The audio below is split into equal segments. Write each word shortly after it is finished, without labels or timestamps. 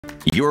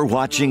You're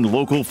watching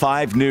Local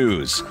 5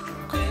 News.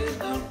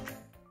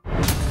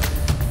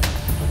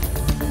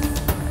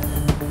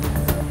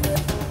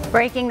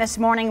 Breaking this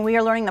morning, we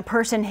are learning the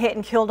person hit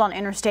and killed on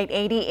Interstate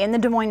 80 in the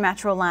Des Moines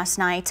Metro last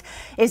night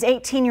is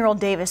 18-year-old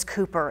Davis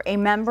Cooper, a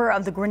member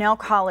of the Grinnell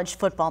College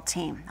football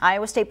team.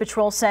 Iowa State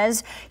Patrol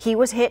says he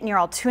was hit near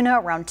Altoona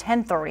around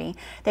 10:30.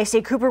 They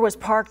say Cooper was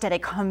parked at a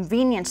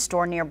convenience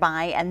store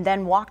nearby and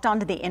then walked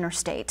onto the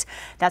interstate.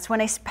 That's when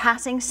a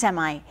passing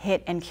semi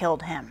hit and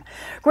killed him.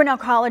 Grinnell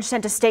College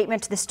sent a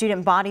statement to the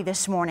student body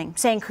this morning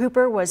saying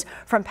Cooper was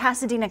from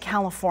Pasadena,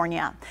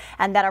 California,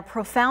 and that our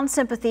profound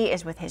sympathy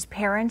is with his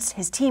parents,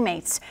 his teammates,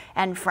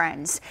 and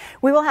friends.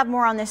 We will have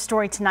more on this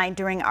story tonight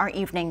during our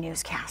evening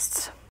newscasts.